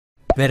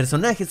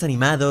Personajes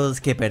animados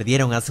que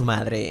perdieron a su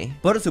madre.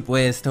 Por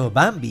supuesto,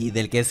 Bambi,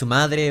 del que su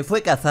madre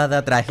fue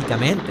cazada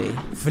trágicamente.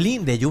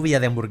 Flynn, de Lluvia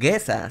de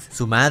Hamburguesas.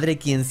 Su madre,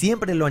 quien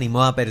siempre lo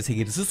animó a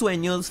perseguir sus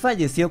sueños,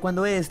 falleció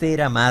cuando este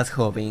era más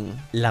joven.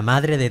 La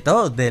madre de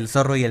Todd, del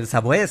Zorro y el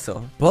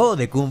Sabueso. Po,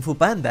 de Kung Fu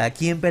Panda,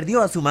 quien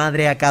perdió a su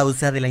madre a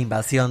causa de la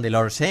invasión de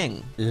Lord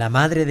Shen. La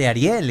madre de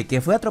Ariel,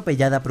 que fue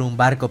atropellada por un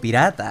barco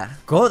pirata.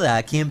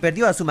 Koda, quien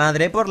perdió a su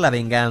madre por la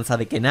venganza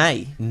de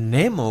Kenai.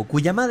 Nemo,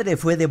 cuya madre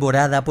fue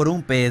devorada por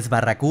un pez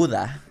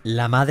barracuda.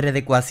 La madre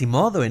de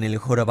Quasimodo en El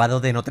Jorobado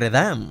de Notre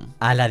Dame.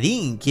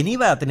 Aladdin, quien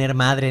iba a tener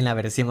madre en la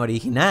versión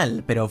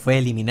original, pero fue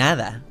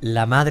eliminada.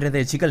 La madre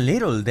de Chicken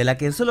Little, de la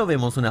que solo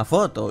vemos una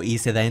foto y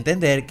se da a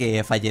entender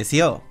que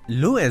falleció.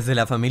 Louis, de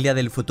la familia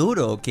del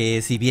futuro,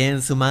 que si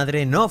bien su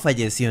madre no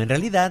falleció en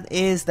realidad,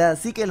 esta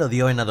sí que lo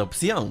dio en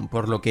adopción,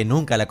 por lo que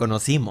nunca la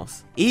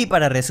conocimos. Y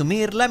para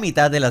resumir, la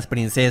mitad de las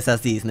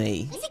princesas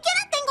Disney. ¿Ni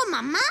siquiera tengo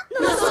mamá?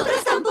 Nosotros